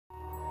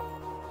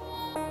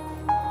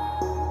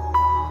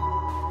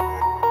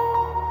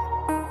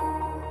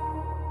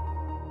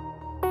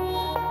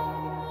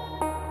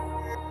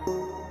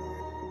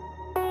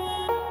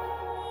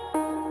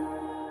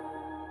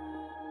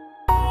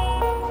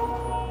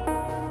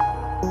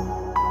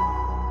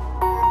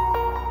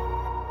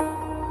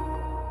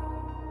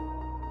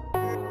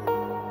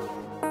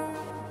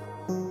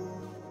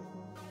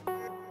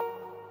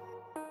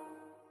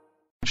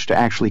to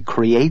actually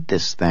create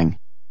this thing.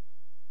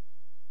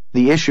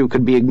 The issue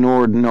could be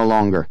ignored no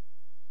longer.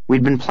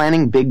 We'd been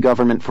planning big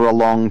government for a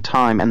long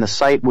time, and the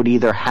site would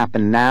either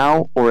happen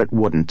now or it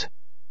wouldn't.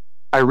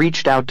 I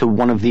reached out to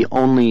one of the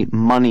only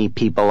money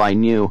people I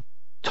knew,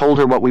 told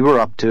her what we were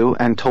up to,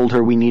 and told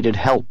her we needed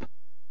help.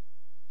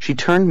 She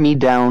turned me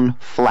down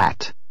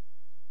flat.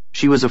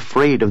 She was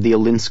afraid of the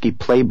Alinsky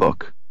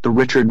playbook, the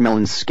Richard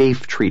Mellon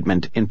Scaife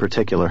treatment in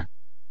particular.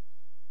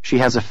 She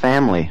has a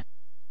family,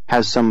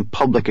 has some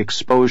public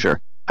exposure.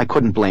 I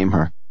couldn't blame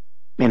her.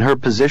 In her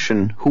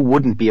position, who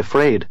wouldn't be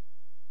afraid?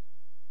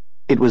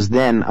 It was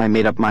then I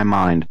made up my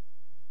mind.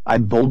 I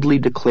boldly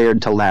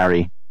declared to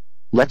Larry,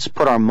 "Let's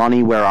put our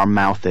money where our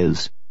mouth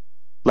is."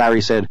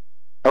 Larry said,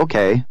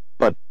 "Okay,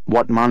 but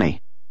what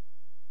money?"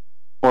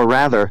 Or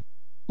rather,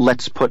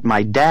 "Let's put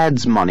my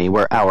dad's money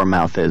where our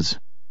mouth is."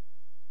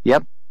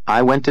 Yep,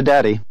 I went to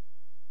Daddy.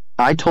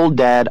 I told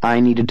Dad I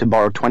needed to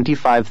borrow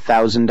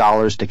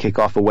 $25,000 to kick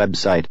off a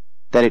website,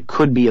 that it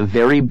could be a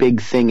very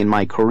big thing in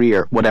my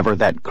career, whatever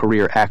that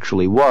career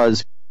actually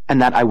was,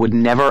 and that I would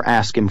never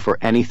ask him for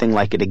anything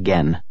like it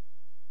again.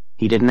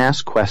 He didn't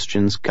ask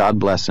questions, God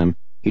bless him.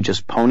 He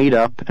just ponied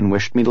up and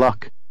wished me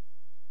luck.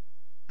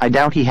 I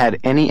doubt he had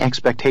any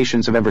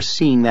expectations of ever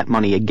seeing that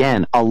money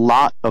again, a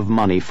lot of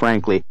money,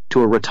 frankly,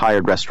 to a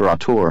retired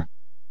restaurateur.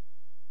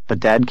 But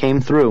Dad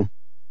came through.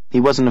 He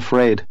wasn't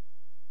afraid.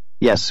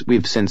 Yes,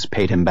 we've since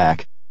paid him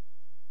back.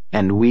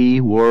 And we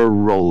were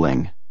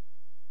rolling.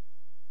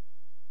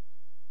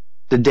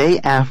 The day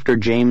after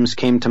James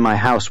came to my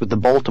house with the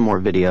Baltimore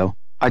video,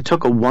 I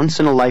took a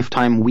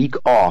once-in-a-lifetime week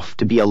off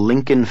to be a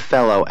Lincoln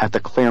Fellow at the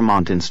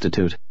Claremont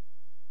Institute.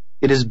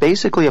 It is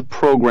basically a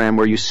program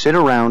where you sit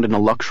around in a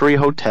luxury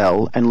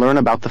hotel and learn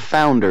about the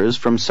founders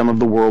from some of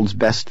the world's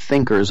best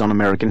thinkers on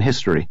American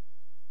history.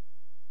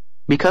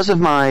 Because of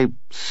my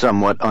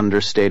somewhat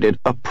understated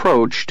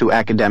approach to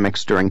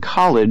academics during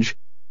college,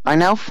 I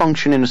now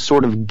function in a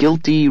sort of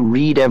guilty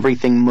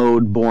read-everything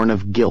mode born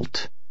of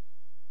guilt.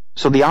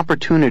 So the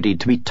opportunity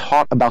to be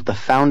taught about the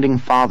founding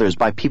fathers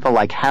by people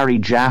like Harry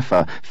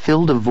Jaffa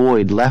filled a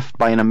void left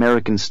by an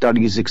American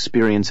studies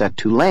experience at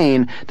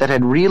Tulane that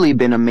had really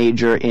been a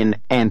major in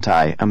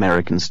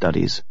anti-American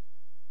studies.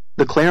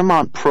 The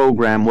Claremont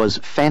program was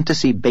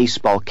fantasy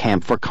baseball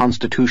camp for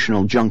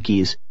constitutional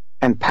junkies,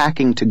 and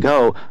packing to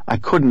go, I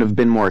couldn't have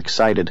been more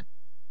excited.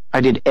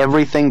 I did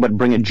everything but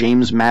bring a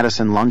James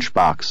Madison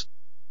lunchbox.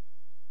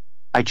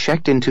 I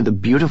checked into the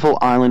beautiful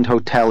island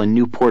hotel in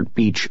Newport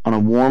Beach on a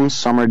warm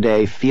summer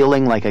day,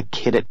 feeling like a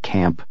kid at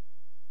camp.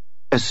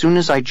 As soon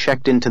as I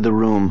checked into the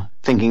room,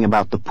 thinking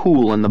about the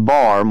pool and the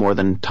bar more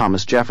than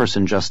Thomas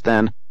Jefferson just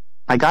then,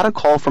 I got a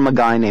call from a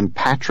guy named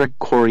Patrick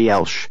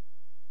Corielch.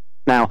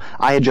 Now,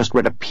 I had just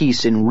read a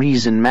piece in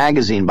Reason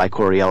magazine by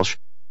Corielch.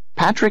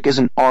 Patrick is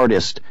an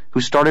artist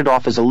who started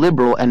off as a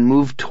liberal and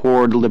moved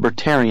toward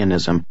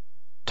libertarianism.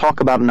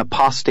 Talk about an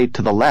apostate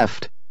to the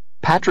left.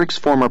 Patrick's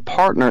former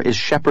partner is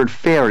Shepard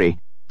Fairey,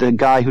 the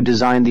guy who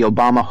designed the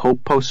Obama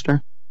Hope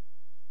poster.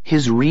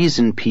 His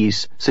Reason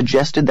piece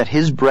suggested that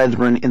his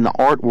brethren in the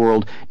art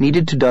world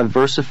needed to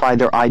diversify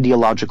their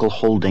ideological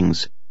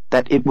holdings,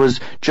 that it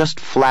was just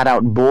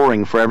flat-out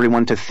boring for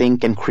everyone to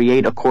think and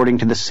create according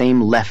to the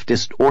same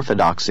leftist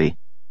orthodoxy.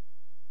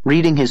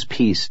 Reading his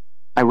piece,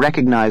 I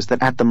recognized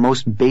that at the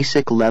most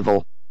basic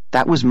level,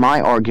 that was my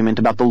argument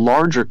about the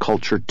larger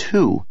culture,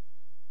 too.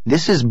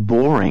 This is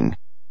boring.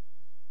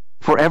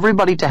 For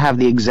everybody to have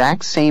the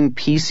exact same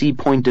PC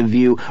point of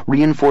view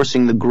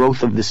reinforcing the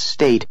growth of the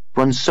state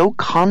runs so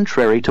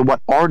contrary to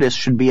what artists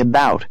should be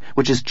about,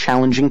 which is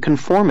challenging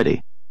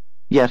conformity.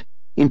 Yet,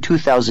 in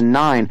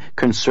 2009,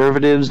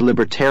 conservatives,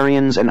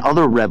 libertarians, and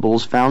other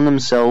rebels found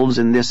themselves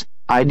in this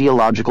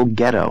ideological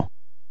ghetto.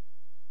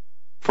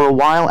 For a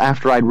while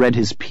after I'd read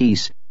his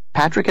piece,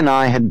 Patrick and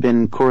I had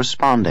been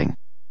corresponding.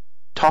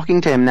 Talking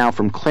to him now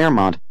from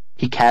Claremont,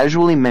 he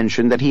casually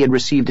mentioned that he had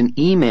received an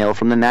email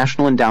from the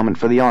National Endowment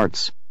for the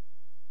Arts.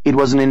 It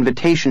was an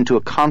invitation to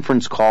a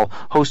conference call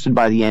hosted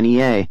by the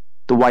NEA,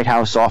 the White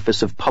House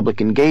Office of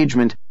Public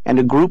Engagement, and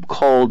a group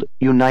called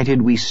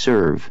United We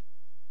Serve.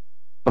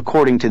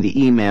 According to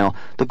the email,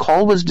 the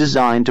call was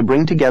designed to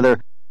bring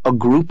together a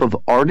group of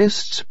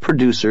artists,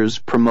 producers,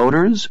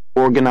 promoters,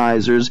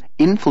 organizers,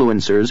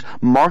 influencers,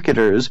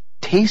 marketers,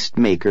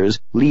 tastemakers,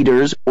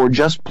 leaders, or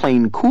just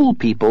plain cool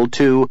people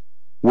to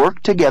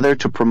work together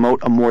to promote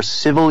a more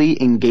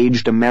civilly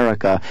engaged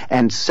America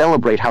and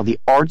celebrate how the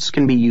arts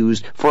can be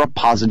used for a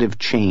positive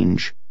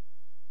change.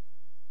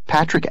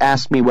 Patrick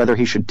asked me whether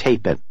he should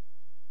tape it.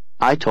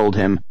 I told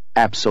him,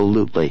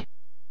 absolutely.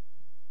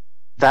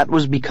 That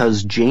was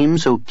because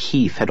James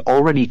O'Keefe had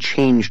already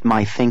changed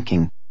my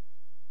thinking.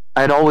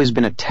 I had always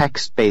been a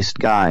text-based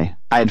guy.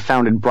 I had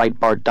founded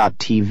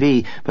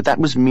Breitbart.tv, but that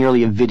was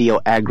merely a video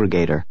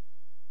aggregator.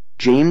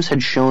 James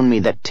had shown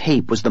me that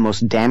tape was the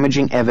most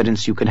damaging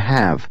evidence you could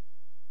have.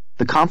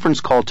 The conference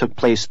call took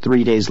place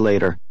 3 days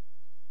later,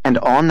 and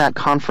on that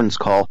conference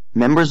call,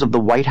 members of the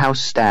White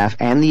House staff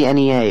and the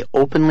NEA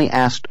openly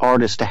asked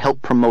artists to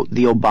help promote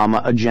the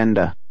Obama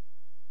agenda.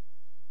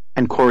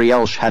 And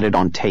Corielch had it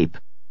on tape.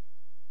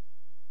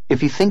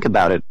 If you think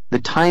about it,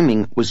 the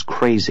timing was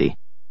crazy.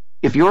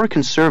 If you're a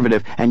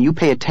conservative and you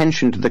pay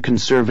attention to the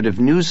conservative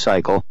news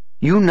cycle,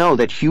 you know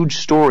that huge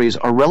stories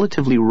are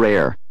relatively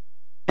rare.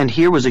 And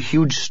here was a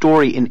huge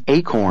story in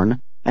Acorn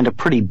and a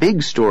pretty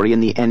big story in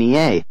the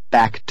NEA,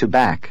 back to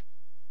back.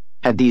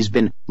 Had these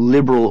been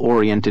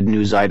liberal-oriented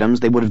news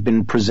items, they would have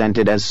been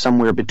presented as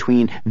somewhere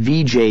between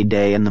VJ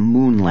Day and the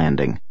moon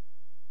landing.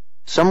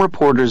 Some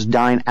reporters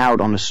dine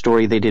out on a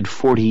story they did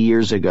 40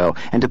 years ago,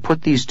 and to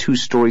put these two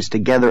stories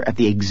together at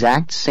the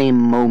exact same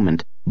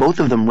moment, both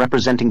of them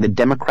representing the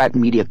Democrat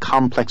media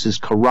complex's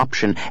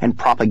corruption and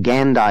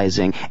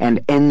propagandizing and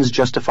ends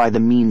justify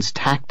the means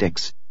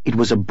tactics, it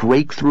was a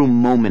breakthrough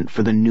moment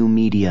for the new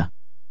media.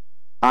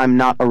 I'm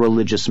not a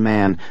religious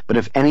man, but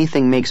if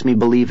anything makes me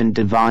believe in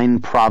divine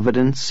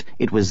providence,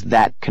 it was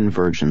that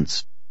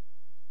convergence.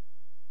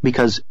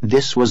 Because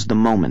this was the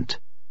moment.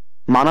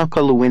 Monica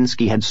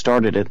Lewinsky had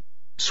started it.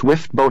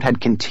 Swiftboat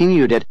had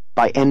continued it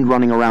by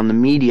end-running around the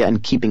media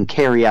and keeping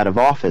Kerry out of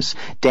office.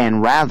 Dan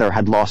Rather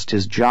had lost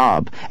his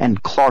job,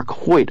 and Clark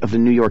Hoyt of the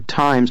New York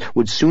Times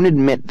would soon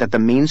admit that the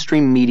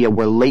mainstream media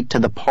were late to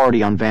the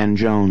party on Van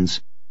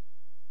Jones.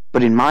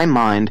 But in my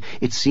mind,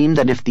 it seemed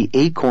that if the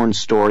Acorn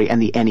story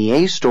and the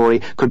NEA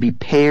story could be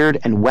paired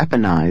and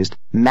weaponized,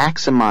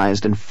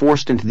 maximized and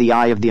forced into the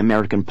eye of the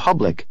American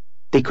public,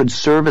 they could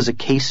serve as a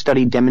case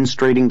study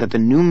demonstrating that the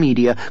new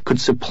media could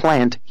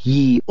supplant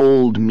ye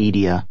old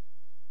media.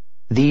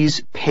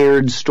 These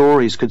paired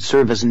stories could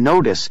serve as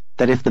notice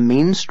that if the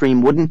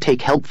mainstream wouldn't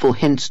take helpful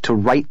hints to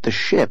right the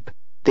ship,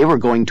 they were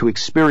going to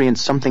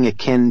experience something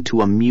akin to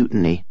a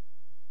mutiny.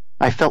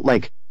 I felt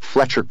like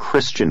Fletcher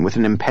Christian with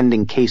an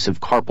impending case of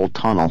carpal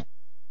tunnel.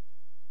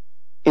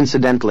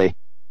 Incidentally,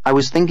 I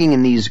was thinking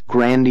in these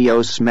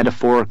grandiose,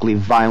 metaphorically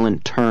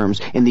violent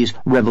terms, in these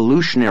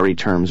revolutionary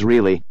terms,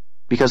 really,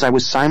 because I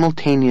was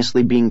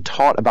simultaneously being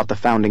taught about the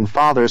Founding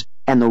Fathers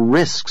and the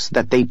risks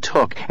that they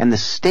took and the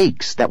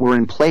stakes that were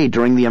in play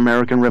during the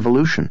American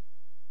Revolution.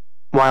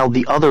 While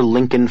the other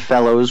Lincoln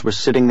Fellows were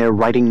sitting there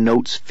writing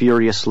notes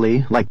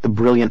furiously, like the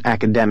brilliant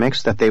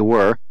academics that they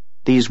were,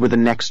 these were the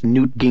next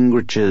Newt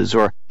Gingriches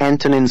or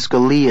Antonin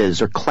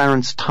Scalias or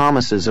Clarence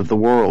Thomases of the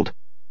world.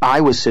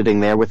 I was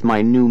sitting there with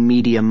my new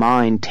media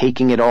mind,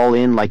 taking it all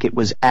in like it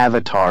was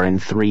Avatar in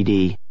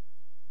 3D.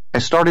 I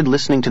started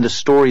listening to the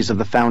stories of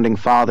the Founding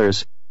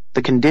Fathers,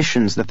 the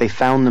conditions that they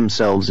found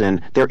themselves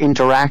in, their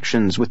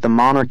interactions with the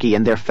monarchy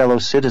and their fellow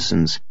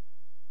citizens.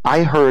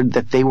 I heard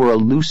that they were a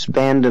loose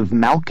band of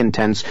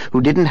malcontents who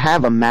didn't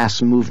have a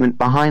mass movement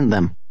behind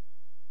them.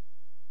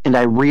 And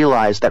I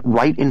realized that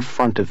right in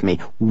front of me,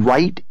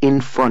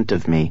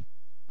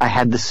 I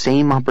had the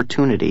same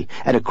opportunity,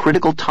 at a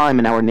critical time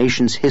in our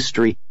nation's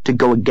history, to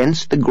go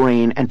against the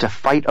grain and to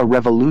fight a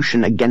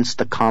revolution against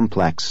the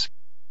complex.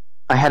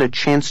 I had a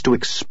chance to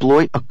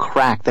exploit a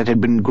crack that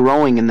had been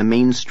growing in the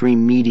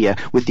mainstream media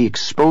with the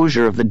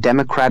exposure of the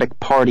Democratic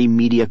Party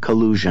media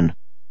collusion.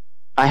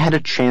 I had a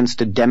chance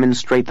to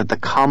demonstrate that the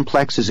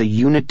complex is a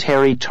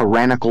unitary,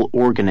 tyrannical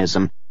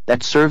organism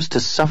that serves to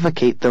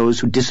suffocate those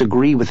who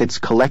disagree with its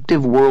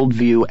collective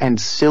worldview and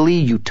silly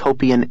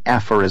utopian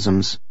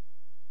aphorisms.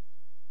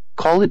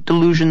 Call it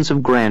delusions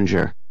of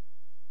grandeur.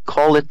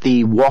 Call it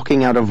the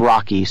walking out of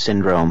Rocky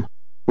syndrome,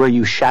 where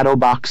you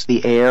shadowbox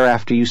the air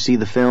after you see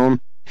the film,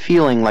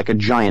 feeling like a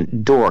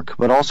giant dork,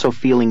 but also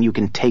feeling you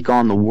can take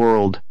on the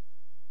world.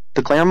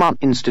 The Claremont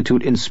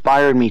Institute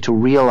inspired me to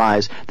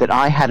realize that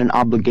I had an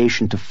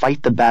obligation to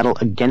fight the battle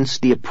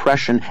against the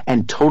oppression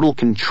and total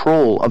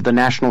control of the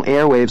national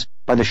airwaves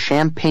by the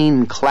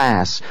champagne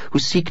class who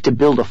seek to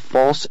build a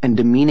false and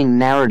demeaning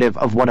narrative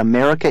of what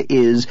America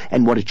is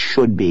and what it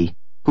should be,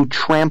 who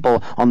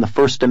trample on the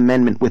First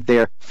Amendment with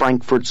their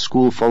Frankfurt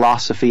School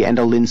philosophy and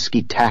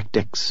Alinsky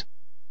tactics.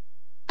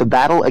 The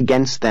battle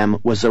against them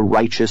was a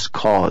righteous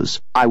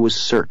cause, I was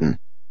certain.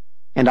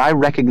 And I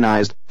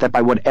recognized that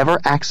by whatever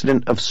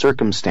accident of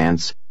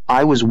circumstance,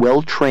 I was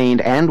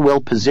well-trained and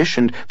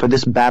well-positioned for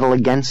this battle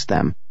against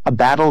them, a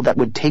battle that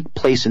would take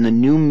place in the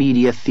new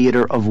media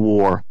theater of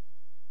war.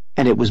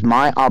 And it was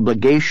my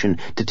obligation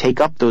to take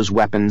up those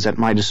weapons at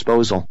my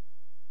disposal.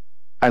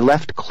 I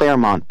left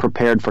Claremont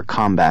prepared for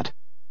combat.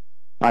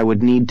 I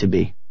would need to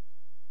be.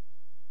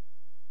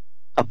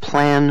 A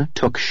plan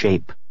took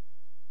shape.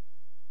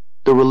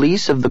 The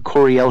release of the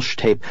Koryelsh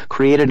tape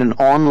created an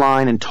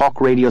online and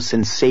talk radio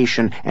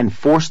sensation and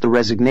forced the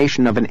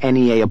resignation of an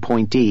NEA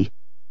appointee.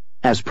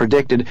 As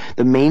predicted,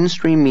 the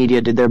mainstream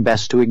media did their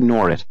best to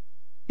ignore it.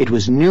 It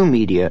was new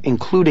media,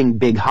 including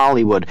Big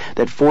Hollywood,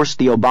 that forced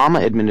the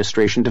Obama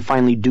administration to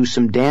finally do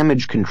some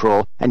damage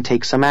control and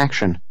take some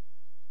action.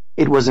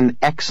 It was an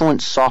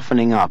excellent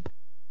softening up,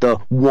 the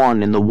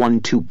one in the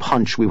 1-2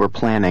 punch we were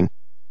planning.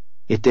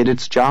 It did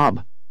its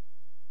job.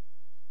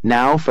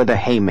 Now for the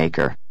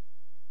haymaker.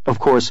 Of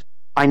course,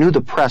 I knew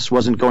the press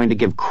wasn't going to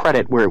give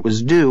credit where it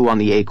was due on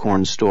the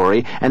Acorn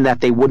story, and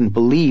that they wouldn't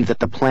believe that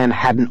the plan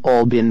hadn't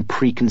all been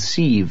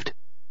preconceived.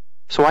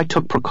 So I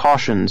took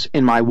precautions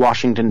in my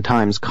Washington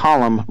Times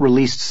column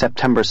released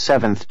September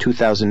 7th,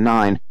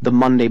 2009, the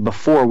Monday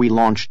before we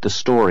launched the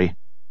story.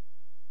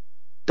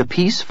 The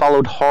piece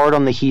followed hard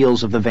on the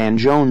heels of the Van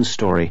Jones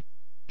story.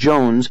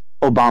 Jones,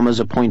 Obama's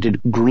appointed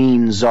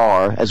Green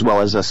Czar, as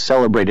well as a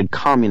celebrated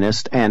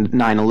communist and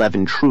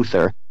 9/11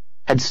 truther,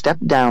 had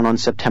stepped down on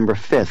September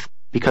 5th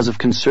because of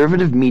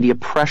conservative media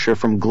pressure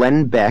from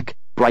Glenn Beck,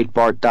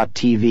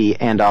 Breitbart.tv,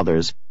 and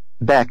others.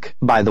 Beck,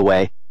 by the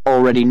way,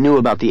 already knew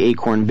about the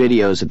Acorn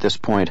videos at this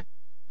point.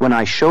 When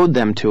I showed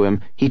them to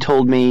him, he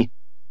told me,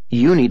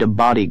 "You need a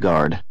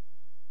bodyguard."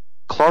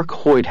 Clark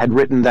Hoyt had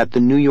written that the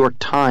New York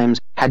Times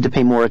had to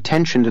pay more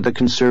attention to the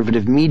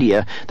conservative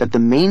media, that the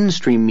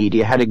mainstream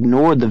media had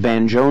ignored the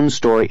Van Jones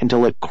story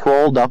until it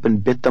crawled up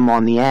and bit them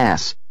on the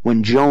ass,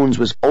 when Jones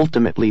was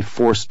ultimately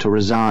forced to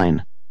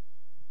resign.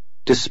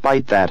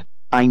 Despite that,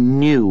 I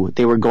knew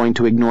they were going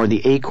to ignore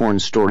the Acorn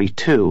story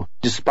too,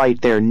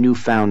 despite their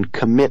newfound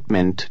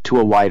commitment to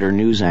a wider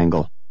news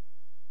angle.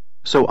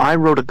 So I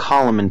wrote a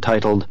column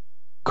entitled,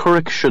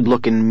 "Couric Should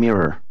Look in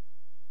Mirror."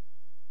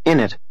 In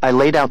it, I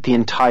laid out the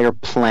entire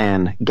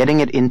plan,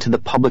 getting it into the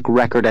public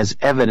record as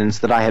evidence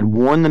that I had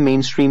warned the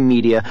mainstream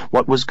media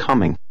what was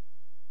coming.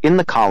 In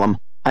the column,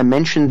 I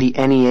mentioned the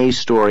NEA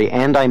story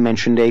and I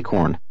mentioned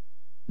Acorn.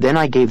 Then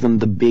I gave them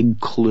the big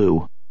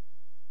clue.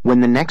 When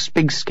the next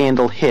big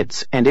scandal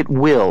hits, and it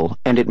will,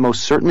 and it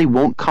most certainly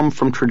won't come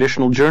from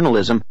traditional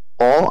journalism,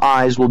 all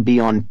eyes will be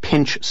on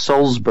Pinch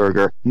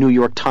Sulzberger, New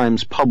York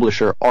Times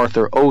publisher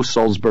Arthur O.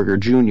 Sulzberger,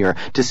 Jr.,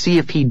 to see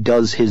if he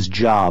does his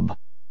job.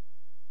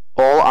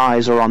 All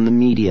eyes are on the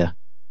media.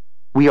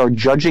 We are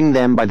judging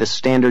them by the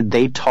standard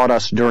they taught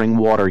us during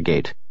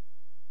Watergate.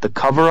 The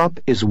cover-up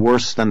is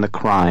worse than the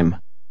crime.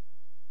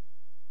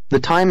 The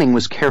timing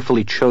was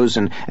carefully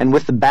chosen, and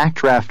with the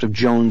backdraft of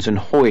Jones and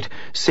Hoyt,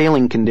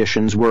 sailing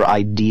conditions were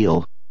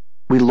ideal.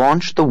 We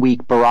launched the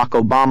week Barack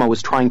Obama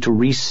was trying to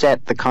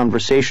reset the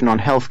conversation on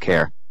health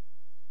care.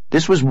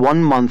 This was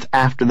 1 month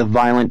after the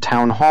violent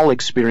town hall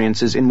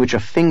experiences in which a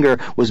finger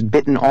was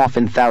bitten off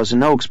in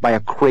Thousand Oaks by a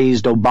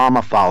crazed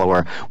Obama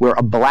follower, where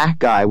a black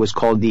guy was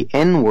called the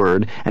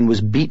N-word and was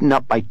beaten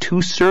up by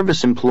 2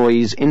 Service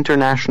Employees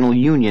International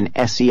Union,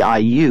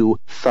 SEIU,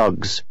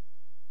 thugs.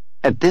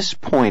 At this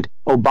point,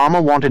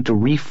 Obama wanted to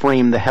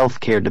reframe the health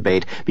care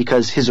debate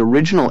because his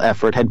original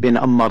effort had been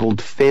a muddled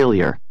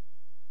failure.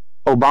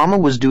 Obama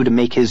was due to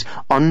make his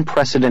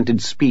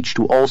unprecedented speech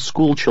to all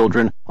school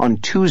children on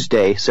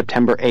Tuesday,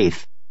 September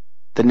 8th.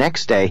 The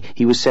next day,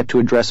 he was set to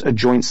address a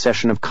joint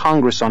session of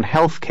Congress on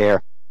health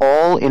care,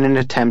 all in an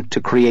attempt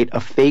to create a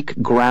fake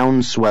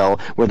groundswell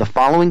where the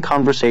following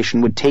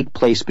conversation would take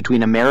place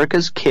between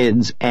America's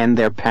kids and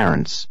their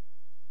parents.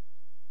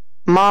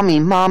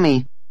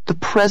 Mommy, the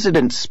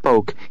president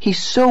spoke. He's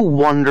so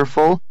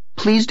wonderful.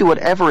 Please do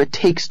whatever it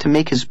takes to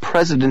make his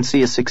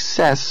presidency a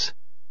success.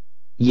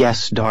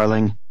 Yes,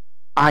 darling.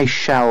 I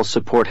shall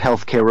support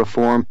health care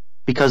reform,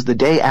 because the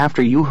day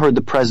after you heard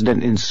the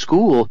president in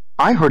school,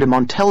 I heard him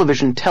on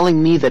television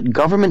telling me that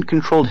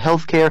government-controlled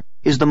health care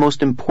is the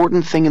most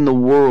important thing in the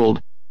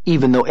world,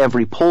 even though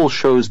every poll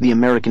shows the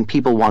American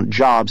people want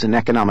jobs and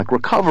economic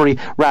recovery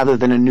rather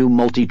than a new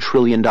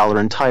multi-trillion-dollar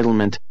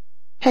entitlement.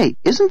 Hey,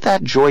 isn't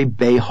that Joy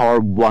Behar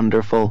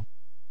wonderful?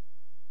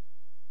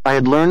 I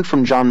had learned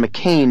from John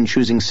McCain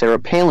choosing Sarah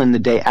Palin the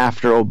day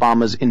after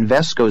Obama's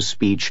Invesco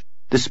speech,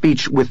 the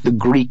speech with the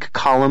Greek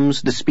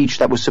columns, the speech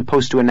that was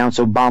supposed to announce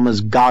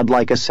Obama's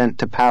godlike ascent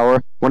to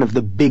power, one of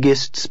the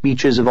biggest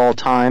speeches of all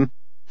time,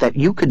 that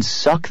you could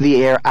suck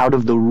the air out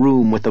of the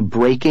room with a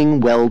breaking,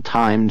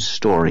 well-timed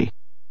story.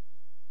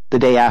 The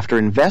day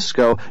after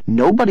Invesco,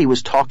 nobody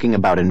was talking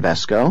about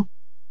Invesco.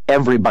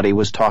 Everybody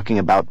was talking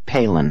about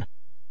Palin.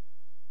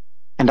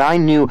 And I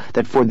knew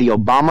that for the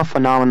Obama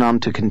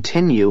phenomenon to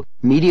continue,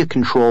 media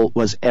control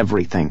was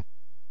everything.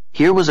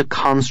 Here was a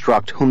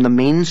construct whom the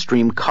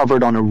mainstream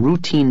covered on a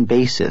routine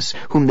basis,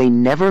 whom they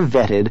never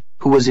vetted,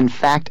 who was in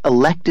fact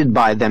elected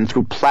by them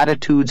through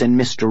platitudes and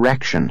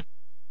misdirection.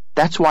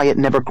 That's why it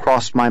never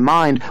crossed my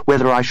mind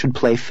whether I should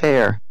play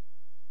fair.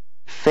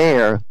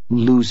 Fair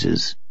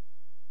loses.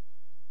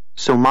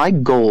 So my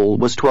goal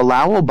was to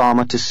allow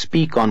Obama to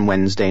speak on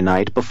Wednesday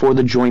night before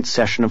the joint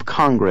session of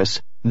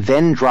Congress,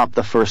 then drop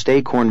the first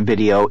Acorn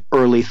video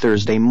early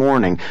Thursday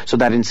morning, so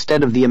that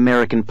instead of the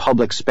American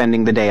public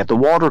spending the day at the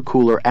water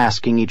cooler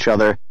asking each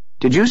other,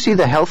 "Did you see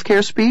the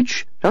healthcare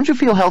speech? Don't you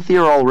feel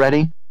healthier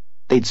already?"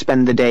 they'd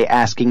spend the day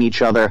asking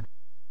each other,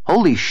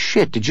 "Holy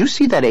shit, did you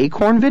see that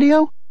Acorn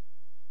video?"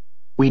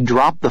 We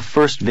dropped the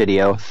first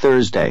video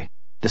Thursday,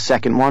 the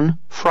second one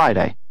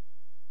Friday.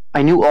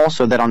 I knew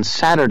also that on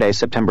Saturday,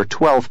 September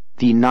 12th,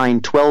 the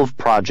 9/12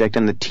 Project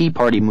and the Tea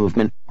Party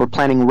movement were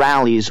planning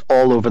rallies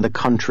all over the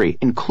country,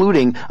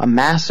 including a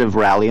massive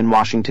rally in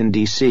Washington,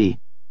 D.C.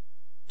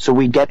 So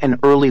we'd get an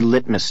early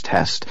litmus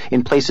test.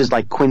 In places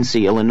like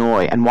Quincy,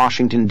 Illinois, and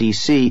Washington,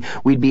 D.C.,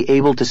 we'd be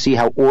able to see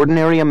how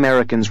ordinary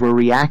Americans were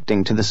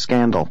reacting to the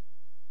scandal.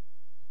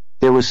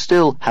 There was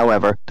still,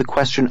 however, the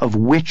question of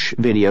which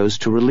videos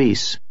to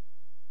release.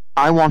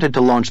 I wanted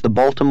to launch the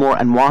Baltimore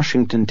and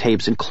Washington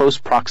tapes in close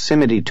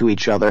proximity to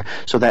each other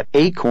so that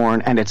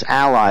Acorn and its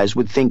allies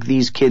would think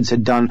these kids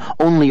had done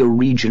only a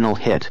regional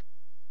hit.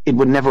 It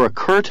would never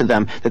occur to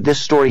them that this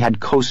story had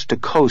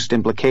coast-to-coast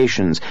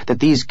implications, that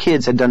these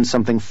kids had done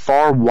something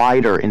far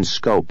wider in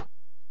scope.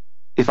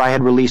 If I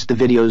had released the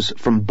videos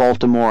from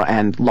Baltimore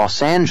and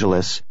Los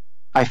Angeles,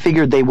 I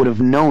figured they would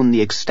have known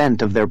the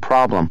extent of their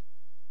problem.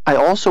 I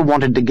also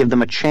wanted to give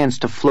them a chance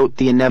to float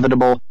the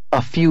inevitable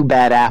 "a few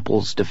bad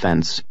apples"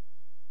 defense.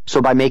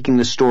 So by making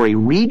the story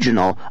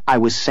regional, I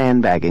was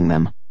sandbagging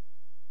them.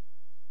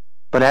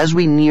 But as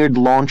we neared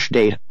launch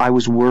date, I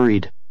was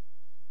worried.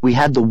 We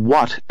had the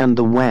what and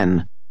the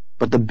when,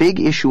 but the big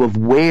issue of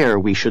where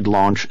we should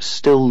launch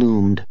still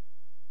loomed.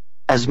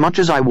 As much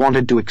as I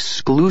wanted to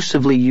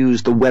exclusively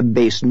use the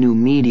web-based new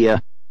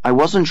media, I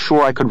wasn't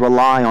sure I could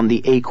rely on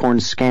the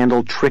Acorn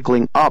scandal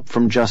trickling up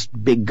from just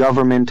big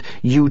government,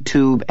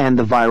 YouTube, and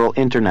the viral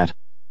internet.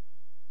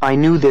 I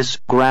knew this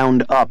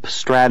ground-up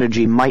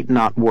strategy might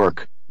not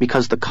work,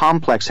 because the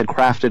complex had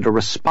crafted a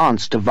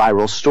response to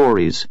viral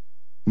stories.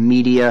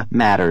 Media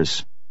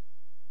matters.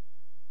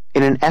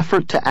 In an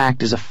effort to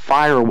act as a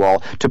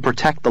firewall to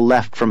protect the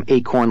left from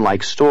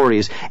Acorn-like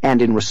stories,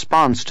 and in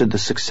response to the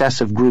success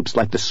of groups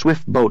like the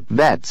Swiftboat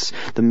Vets,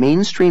 the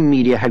mainstream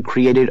media had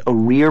created a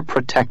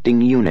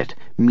rear-protecting unit,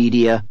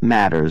 Media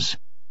Matters.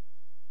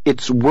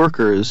 Its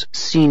workers,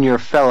 senior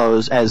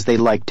fellows as they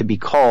like to be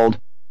called,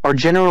 are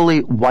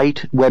generally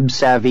white,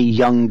 web-savvy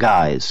young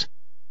guys.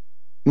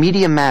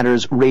 Media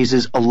Matters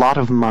raises a lot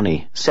of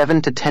money,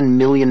 $7 to $10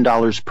 million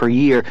per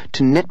year,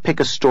 to nitpick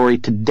a story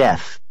to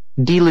death,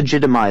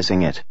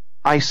 delegitimizing it,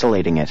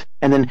 isolating it,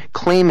 and then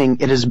claiming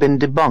it has been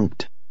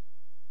debunked.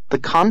 The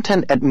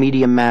content at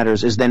Media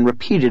Matters is then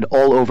repeated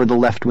all over the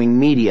left-wing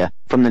media,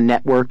 from the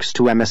networks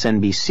to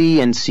MSNBC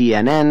and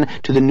CNN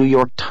to the New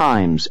York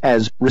Times,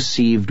 as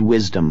received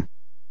wisdom.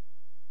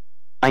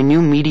 I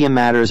knew Media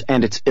Matters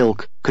and its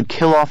ilk could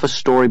kill off a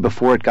story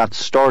before it got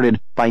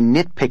started by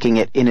nitpicking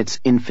it in its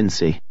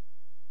infancy.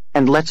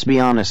 And let's be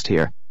honest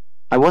here,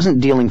 I wasn't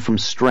dealing from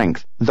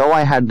strength, though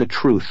I had the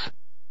truth.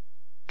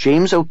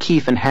 James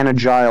O'Keefe and Hannah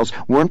Giles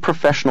weren't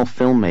professional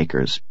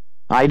filmmakers.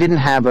 I didn't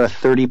have a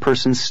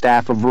 30-person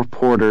staff of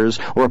reporters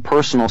or a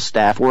personal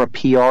staff or a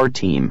PR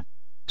team,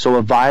 so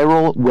a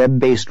viral,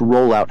 web-based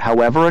rollout,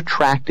 however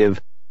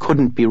attractive,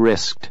 couldn't be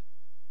risked.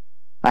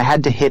 I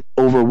had to hit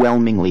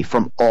overwhelmingly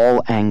from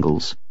all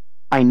angles.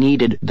 I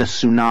needed the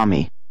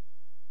tsunami.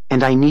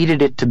 And I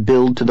needed it to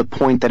build to the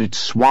point that it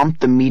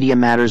swamped the Media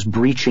Matters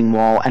breaching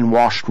wall and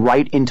washed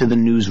right into the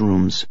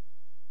newsrooms.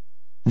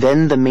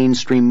 Then the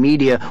mainstream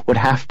media would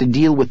have to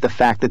deal with the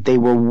fact that they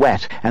were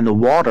wet and the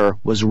water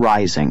was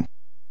rising.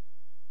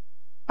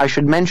 I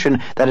should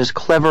mention that as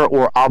clever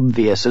or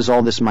obvious as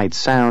all this might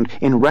sound,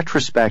 in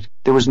retrospect,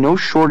 there was no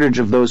shortage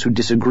of those who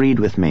disagreed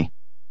with me.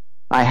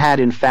 I had,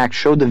 in fact,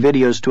 showed the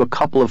videos to a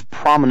couple of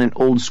prominent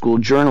old-school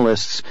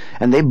journalists,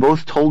 and they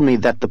both told me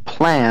that the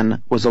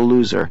plan was a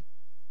loser,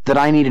 that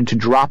I needed to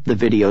drop the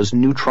videos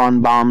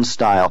neutron bomb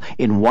style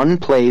in one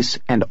place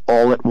and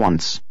all at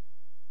once.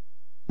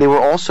 They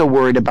were also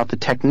worried about the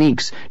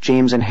techniques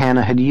James and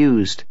Hannah had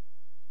used,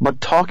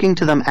 but talking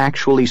to them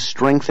actually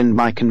strengthened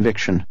my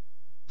conviction.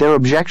 Their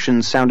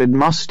objections sounded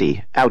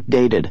musty,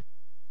 outdated,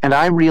 and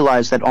I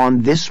realized that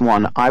on this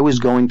one I was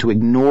going to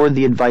ignore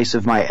the advice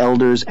of my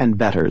elders and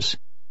betters.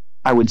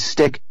 I would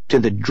stick to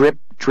the drip,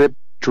 drip,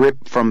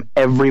 drip from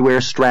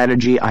everywhere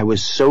strategy I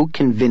was so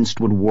convinced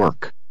would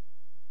work.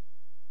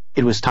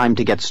 It was time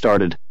to get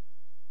started.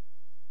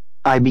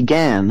 I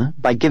began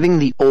by giving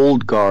the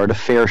old guard a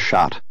fair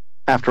shot.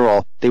 After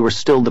all, they were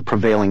still the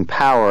prevailing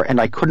power, and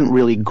I couldn't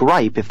really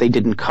gripe if they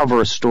didn't cover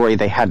a story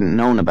they hadn't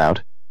known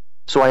about.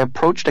 So I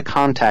approached a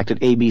contact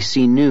at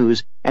ABC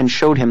News and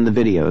showed him the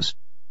videos.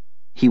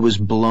 He was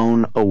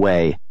blown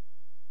away.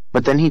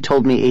 But then he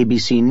told me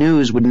ABC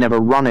News would never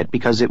run it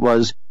because it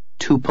was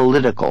too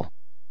political.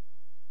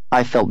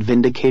 I felt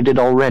vindicated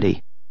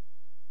already.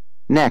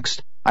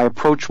 Next, I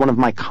approached one of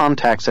my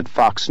contacts at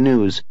Fox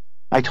News.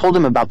 I told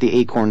him about the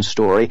Acorn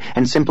story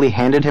and simply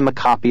handed him a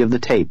copy of the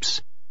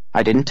tapes.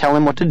 I didn't tell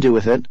him what to do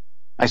with it.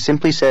 I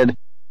simply said,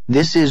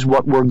 "This is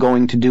what we're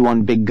going to do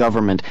on Big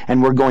Government,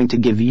 and we're going to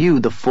give you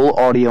the full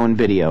audio and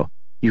video.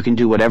 You can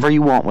do whatever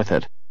you want with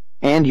it.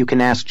 And you can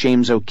ask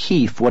James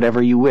O'Keefe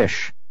whatever you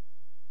wish."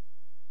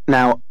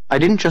 Now, I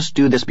didn't just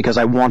do this because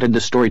I wanted the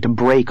story to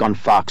break on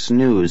Fox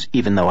News,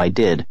 even though I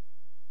did.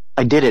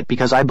 I did it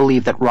because I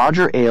believe that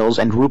Roger Ailes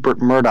and Rupert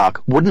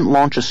Murdoch wouldn't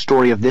launch a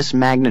story of this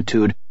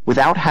magnitude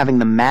without having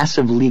the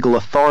massive legal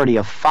authority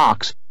of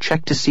Fox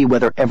check to see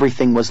whether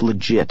everything was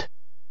legit.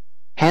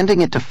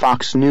 Handing it to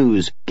Fox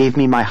News gave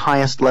me my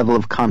highest level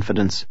of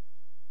confidence.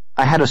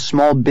 I had a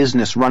small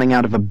business running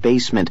out of a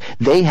basement.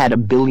 They had a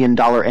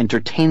billion-dollar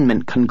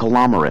entertainment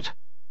conglomerate.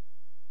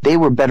 They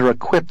were better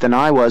equipped than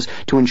I was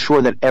to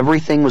ensure that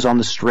everything was on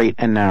the straight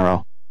and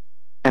narrow.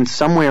 And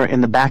somewhere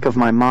in the back of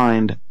my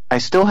mind, I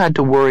still had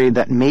to worry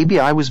that maybe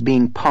I was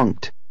being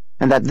punked,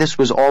 and that this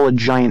was all a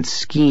giant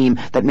scheme,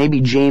 that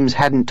maybe James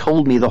hadn't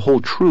told me the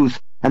whole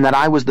truth, and that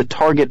I was the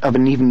target of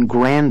an even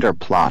grander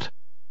plot.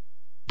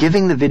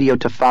 Giving the video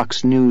to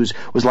Fox News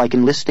was like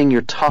enlisting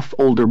your tough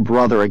older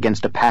brother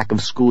against a pack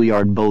of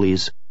schoolyard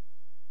bullies.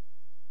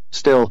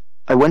 Still,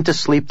 I went to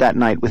sleep that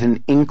night with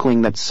an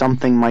inkling that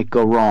something might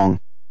go wrong.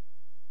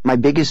 My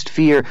biggest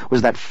fear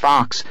was that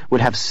Fox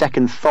would have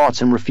second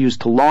thoughts and refuse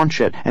to launch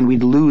it, and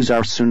we'd lose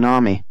our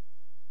tsunami.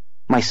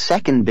 My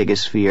second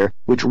biggest fear,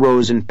 which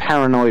rose in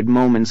paranoid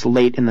moments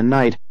late in the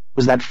night,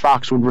 was that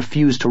Fox would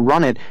refuse to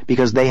run it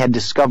because they had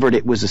discovered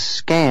it was a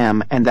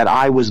scam and that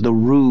I was the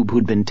rube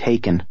who'd been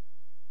taken.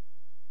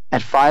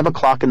 At 5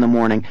 o'clock in the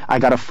morning, I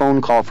got a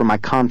phone call from my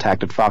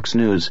contact at Fox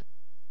News.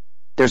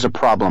 "There's a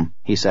problem,"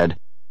 he said.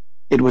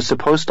 "It was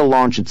supposed to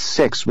launch at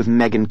 6 with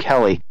Megyn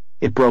Kelly.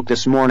 It broke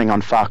this morning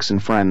on Fox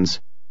and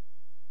Friends."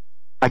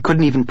 I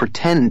couldn't even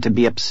pretend to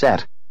be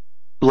upset.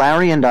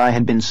 Larry and I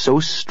had been so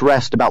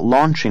stressed about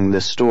launching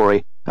this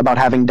story, about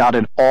having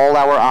dotted all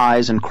our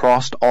I's and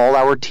crossed all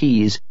our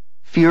T's,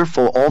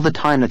 fearful all the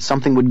time that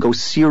something would go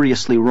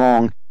seriously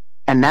wrong,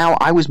 and now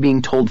I was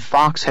being told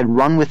Fox had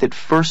run with it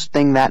first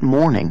thing that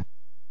morning.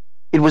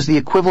 It was the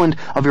equivalent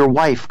of your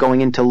wife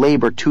going into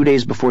labor 2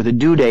 days before the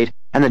due date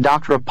and the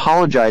doctor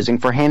apologizing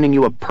for handing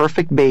you a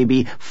perfect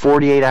baby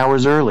 48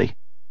 hours early.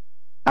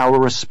 Our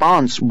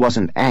response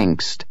wasn't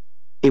angst.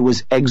 It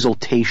was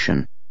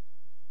exultation.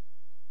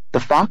 The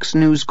Fox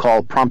News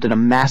call prompted a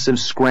massive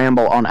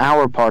scramble on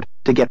our part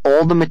to get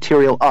all the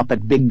material up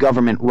at big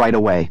government right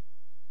away.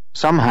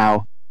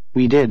 Somehow,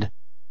 we did.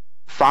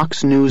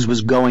 Fox News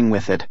was going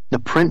with it. The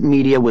print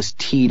media was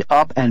teed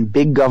up and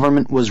big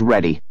government was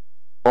ready.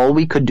 All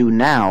we could do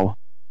now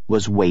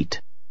was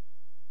wait.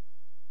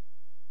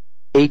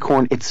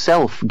 Acorn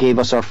itself gave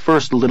us our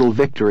first little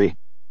victory.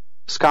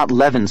 Scott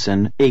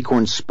Levinson,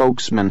 Acorn's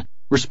spokesman,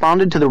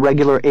 responded to the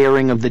regular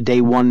airing of the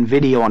Day One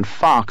video on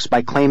Fox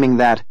by claiming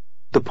that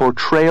the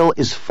portrayal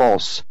is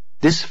false.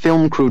 This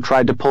film crew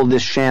tried to pull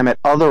this sham at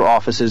other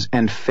offices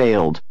and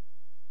failed.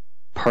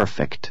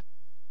 Perfect.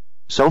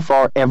 So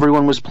far,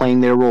 everyone was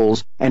playing their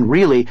roles, and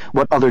really,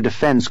 what other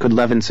defense could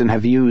Levinson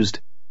have used?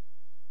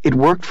 It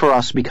worked for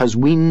us because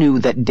we knew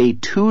that Day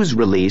 2's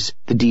release,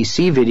 the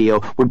DC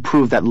video, would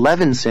prove that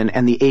Levinson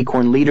and the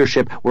Acorn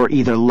leadership were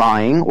either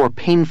lying or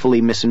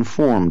painfully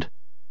misinformed.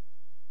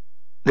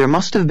 There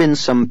must have been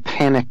some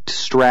panicked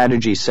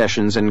strategy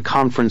sessions and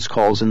conference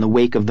calls in the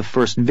wake of the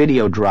first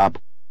video drop,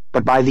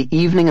 but by the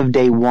evening of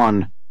Day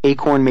 1,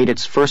 Acorn made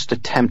its first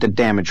attempt at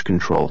damage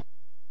control.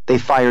 They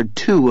fired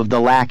 2 of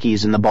the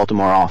lackeys in the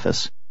Baltimore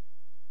office.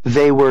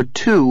 They were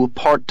 2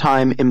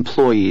 part-time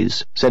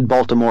employees, said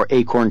Baltimore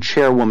Acorn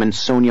chairwoman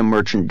Sonia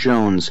Merchant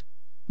Jones.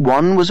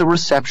 One was a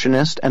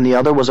receptionist and the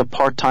other was a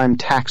part-time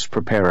tax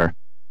preparer.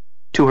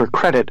 To her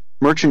credit,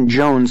 Merchant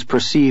Jones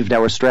perceived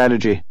our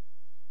strategy.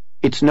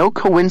 It's no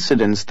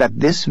coincidence that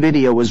this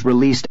video was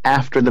released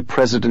after the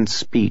president's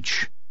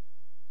speech.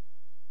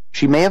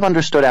 She may have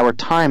understood our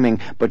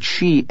timing, but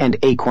she and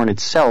Acorn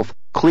itself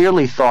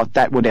clearly thought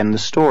that would end the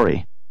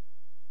story.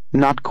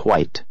 Not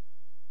quite.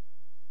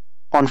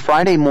 On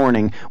Friday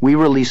morning, we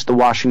released the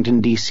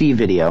Washington, D.C.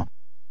 video.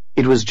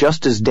 It was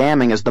just as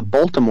damning as the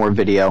Baltimore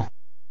video.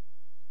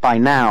 By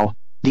now,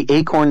 the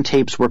Acorn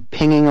tapes were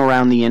pinging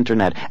around the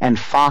internet, and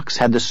Fox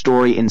had the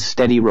story in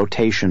steady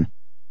rotation.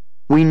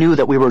 We knew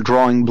that we were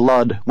drawing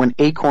blood when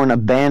Acorn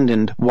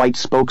abandoned white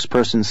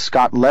spokesperson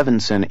Scott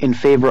Levinson in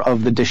favor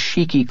of the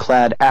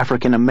dashiki-clad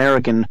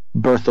African-American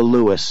Bertha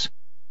Lewis.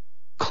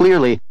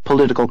 Clearly,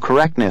 political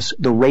correctness,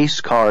 the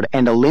race card,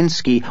 and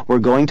Alinsky were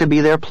going to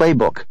be their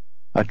playbook,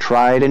 a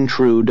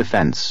tried-and-true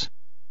defense.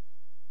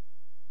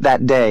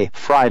 That day,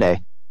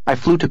 Friday, I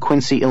flew to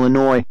Quincy,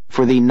 Illinois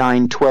for the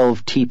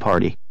 9/12 Tea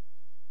Party.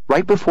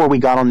 Right before we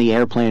got on the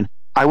airplane,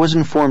 I was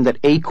informed that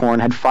Acorn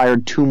had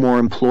fired 2 more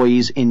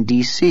employees in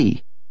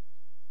D.C.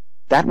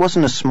 That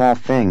wasn't a small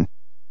thing.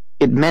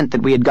 It meant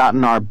that we had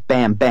gotten our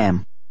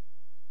bam-bam.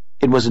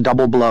 It was a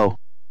double blow.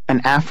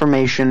 An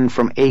affirmation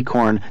from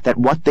Acorn that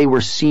what they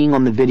were seeing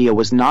on the video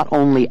was not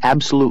only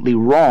absolutely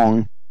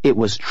wrong, it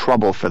was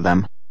trouble for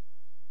them.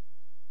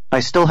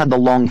 I still had the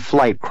long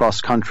flight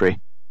cross-country.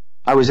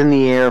 I was in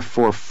the air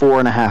for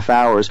 4.5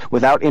 hours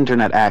without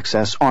internet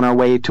access on our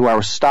way to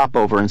our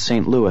stopover in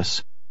St.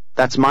 Louis.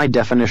 That's my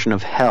definition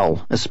of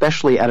hell,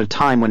 especially at a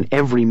time when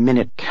every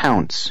minute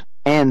counts,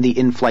 and the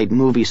in-flight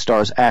movie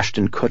stars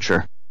Ashton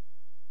Kutcher.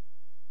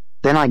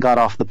 Then I got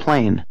off the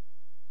plane.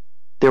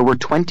 There were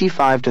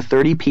 25 to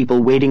 30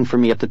 people waiting for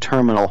me at the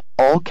terminal,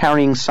 all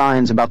carrying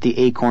signs about the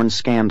Acorn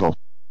scandal.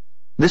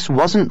 This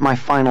wasn't my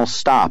final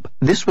stop.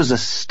 This was a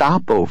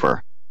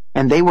stopover,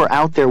 and they were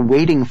out there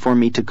waiting for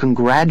me to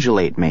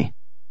congratulate me.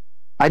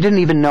 I didn't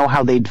even know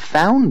how they'd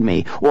found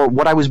me, or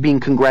what I was being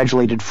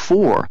congratulated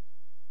for.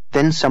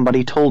 Then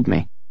somebody told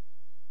me.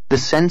 The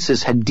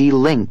census had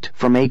delinked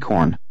from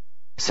Acorn.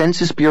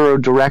 Census Bureau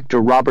Director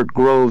Robert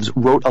Groves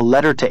wrote a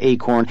letter to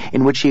Acorn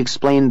in which he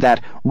explained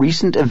that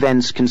recent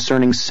events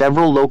concerning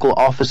several local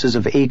offices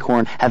of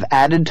Acorn have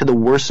added to the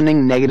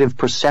worsening negative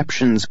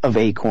perceptions of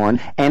Acorn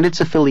and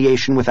its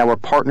affiliation with our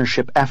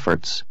partnership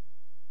efforts.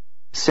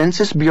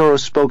 Census Bureau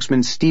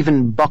spokesman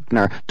Stephen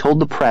Buckner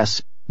told the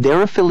press,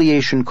 their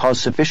affiliation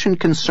caused sufficient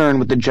concern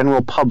with the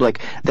general public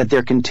that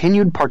their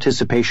continued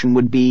participation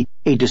would be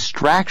a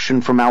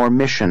distraction from our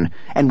mission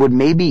and would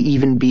maybe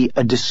even be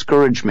a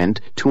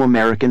discouragement to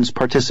Americans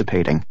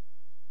participating.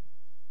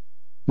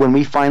 When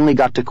we finally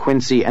got to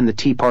Quincy and the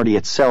Tea Party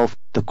itself,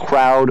 the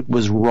crowd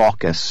was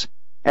raucous.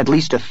 At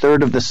least a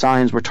third of the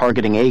signs were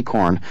targeting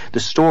Acorn. The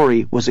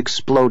story was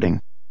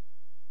exploding.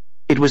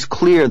 It was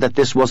clear that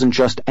this wasn't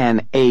just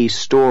an A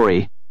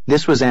story.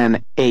 This was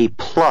an A+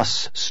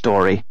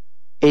 story.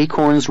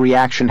 Acorn's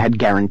reaction had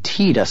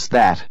guaranteed us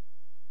that.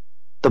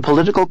 The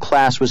political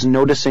class was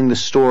noticing the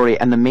story,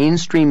 and the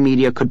mainstream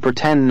media could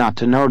pretend not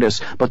to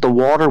notice, but the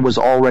water was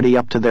already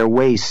up to their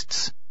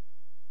waists.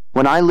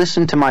 When I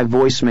listened to my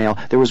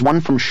voicemail, there was one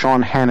from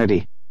Sean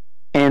Hannity.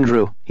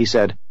 "Andrew," he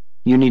said,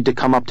 "you need to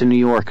come up to New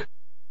York."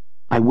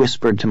 I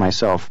whispered to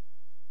myself,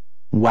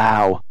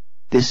 "Wow,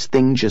 this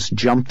thing just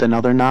jumped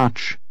another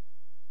notch."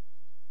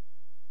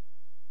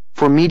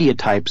 For media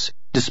types,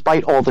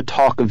 despite all the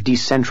talk of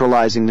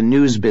decentralizing the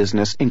news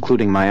business,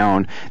 including my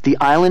own, the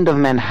island of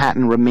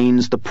Manhattan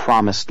remains the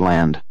promised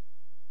land.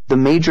 The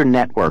major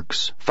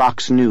networks,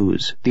 Fox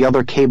News, the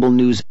other cable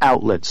news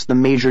outlets, the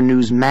major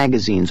news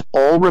magazines,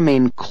 all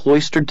remain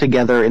cloistered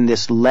together in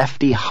this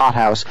lefty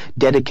hothouse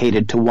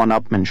dedicated to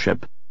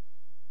one-upmanship.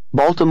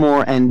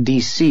 Baltimore and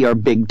D.C. are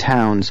big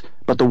towns,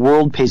 but the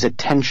world pays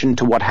attention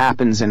to what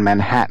happens in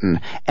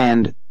Manhattan,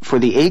 and for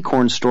the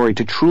Acorn story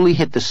to truly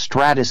hit the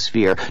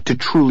stratosphere, to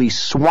truly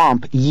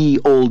swamp ye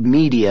old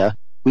media,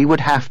 we would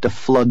have to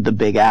flood the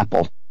Big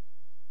Apple.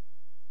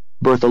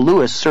 Bertha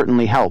Lewis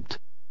certainly helped.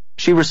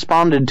 She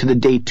responded to the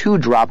Day 2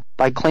 drop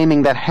by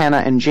claiming that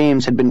Hannah and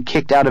James had been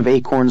kicked out of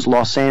Acorn's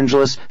Los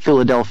Angeles,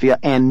 Philadelphia,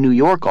 and New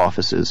York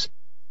offices.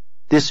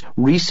 This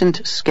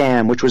recent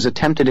scam, which was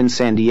attempted in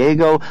San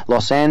Diego,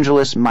 Los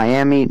Angeles,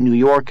 Miami, New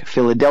York,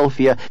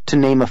 Philadelphia, to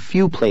name a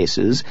few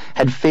places,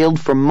 had failed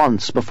for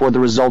months before the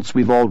results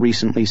we've all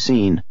recently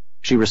seen,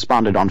 she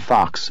responded on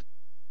Fox.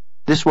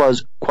 This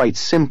was, quite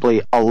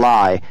simply, a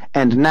lie,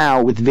 and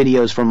now, with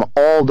videos from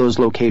all those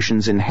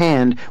locations in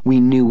hand, we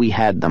knew we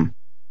had them.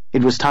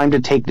 It was time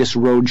to take this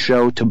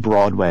roadshow to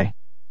Broadway.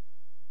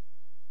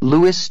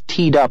 Lewis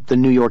teed up the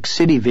New York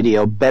City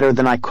video better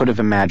than I could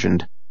have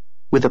imagined.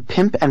 With a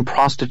pimp and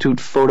prostitute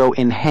photo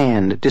in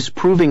hand,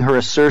 disproving her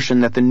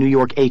assertion that the New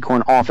York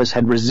Acorn office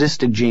had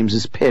resisted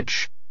James's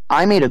pitch,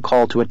 I made a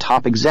call to a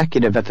top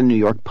executive at the New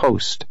York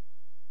Post.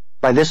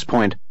 By this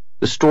point,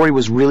 the story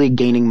was really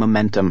gaining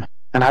momentum,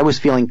 and I was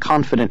feeling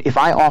confident if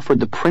I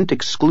offered the print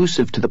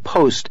exclusive to the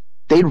Post,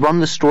 they'd run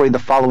the story the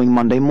following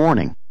Monday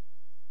morning.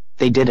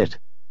 They did it.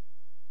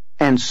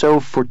 And so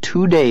for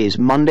 2 days,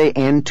 Monday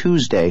and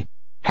Tuesday,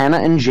 Hannah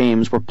and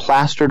James were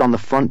plastered on the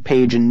front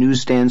page in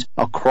newsstands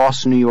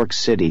across New York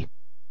City,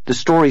 the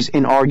stories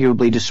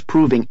inarguably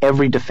disproving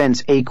every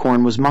defense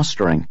Acorn was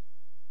mustering.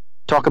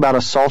 Talk about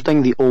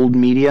assaulting the old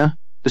media,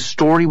 the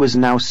story was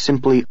now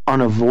simply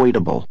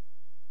unavoidable.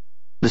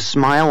 The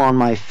smile on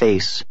my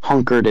face,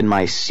 hunkered in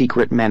my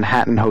secret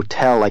Manhattan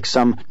hotel like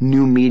some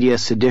new media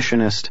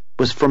seditionist,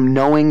 was from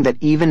knowing that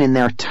even in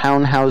their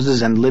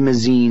townhouses and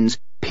limousines,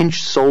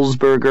 Pinch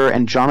Sulzberger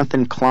and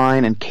Jonathan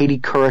Klein and Katie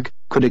Couric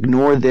could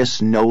ignore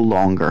this no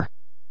longer.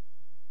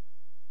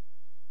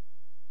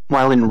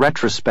 While in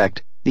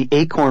retrospect, the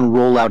Acorn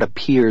rollout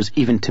appears,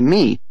 even to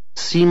me,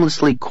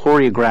 seamlessly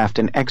choreographed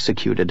and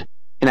executed,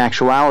 in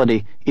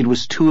actuality, it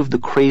was 2 of the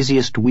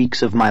craziest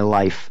weeks of my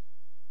life.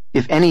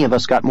 If any of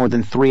us got more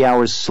than 3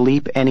 hours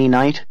sleep any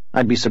night,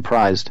 I'd be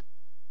surprised.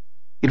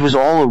 It was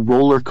all a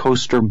roller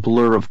coaster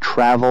blur of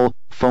travel,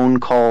 phone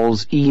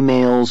calls,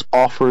 emails,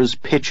 offers,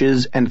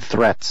 pitches, and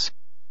threats.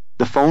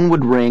 The phone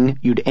would ring,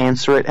 you'd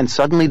answer it, and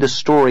suddenly the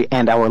story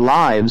and our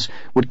lives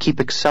would keep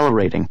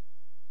accelerating.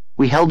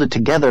 We held it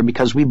together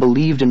because we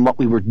believed in what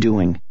we were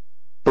doing,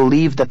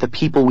 believed that the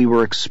people we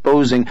were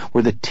exposing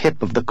were the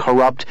tip of the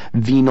corrupt,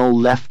 venal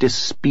leftist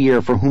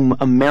spear for whom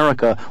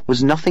America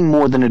was nothing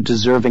more than a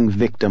deserving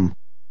victim.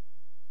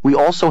 We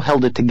also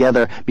held it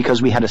together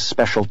because we had a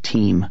special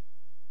team.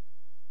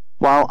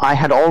 While I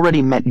had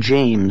already met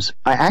James,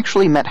 I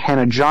actually met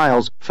Hannah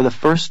Giles for the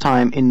first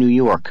time in New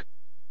York.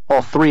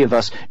 All 3 of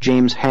us,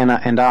 James,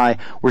 Hannah, and I,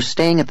 were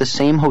staying at the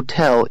same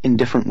hotel in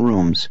different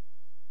rooms.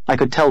 I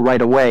could tell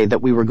right away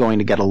that we were going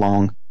to get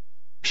along.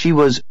 She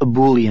was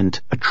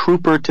ebullient, a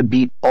trooper to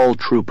beat all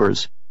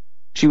troopers.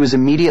 She was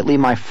immediately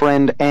my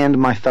friend and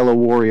my fellow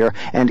warrior,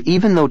 and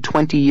even though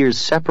 20 years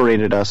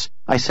separated us,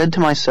 I said to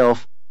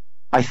myself,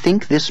 I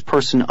think this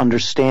person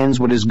understands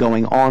what is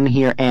going on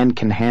here and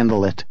can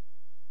handle it.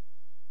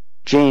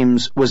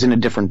 James was in a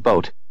different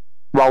boat.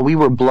 While we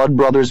were blood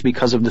brothers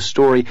because of the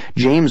story,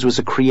 James was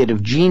a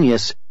creative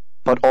genius,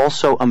 but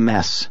also a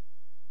mess.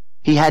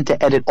 He had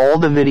to edit all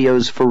the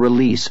videos for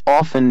release,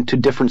 often to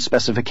different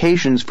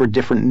specifications for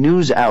different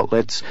news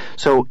outlets,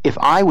 so if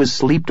I was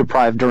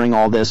sleep-deprived during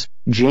all this,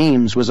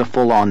 James was a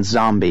full-on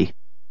zombie.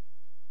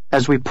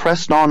 As we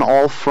pressed on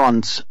all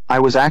fronts, I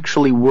was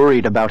actually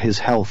worried about his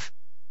health.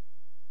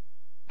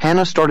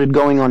 Hannah started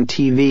going on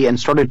TV and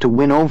started to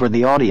win over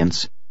the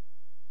audience.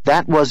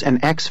 That was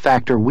an X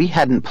factor we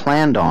hadn't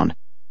planned on.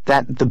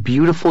 that the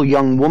beautiful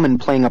young woman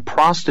playing a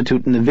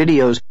prostitute in the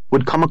videos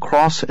would come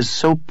across as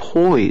so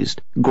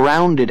poised,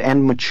 grounded,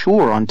 and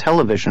mature on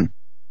television.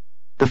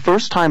 The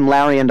first time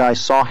Larry and I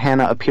saw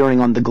Hannah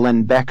appearing on the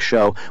Glenn Beck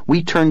show,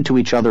 we turned to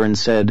each other and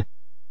said,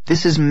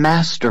 "This is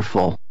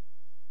masterful."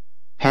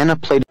 Hannah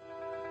played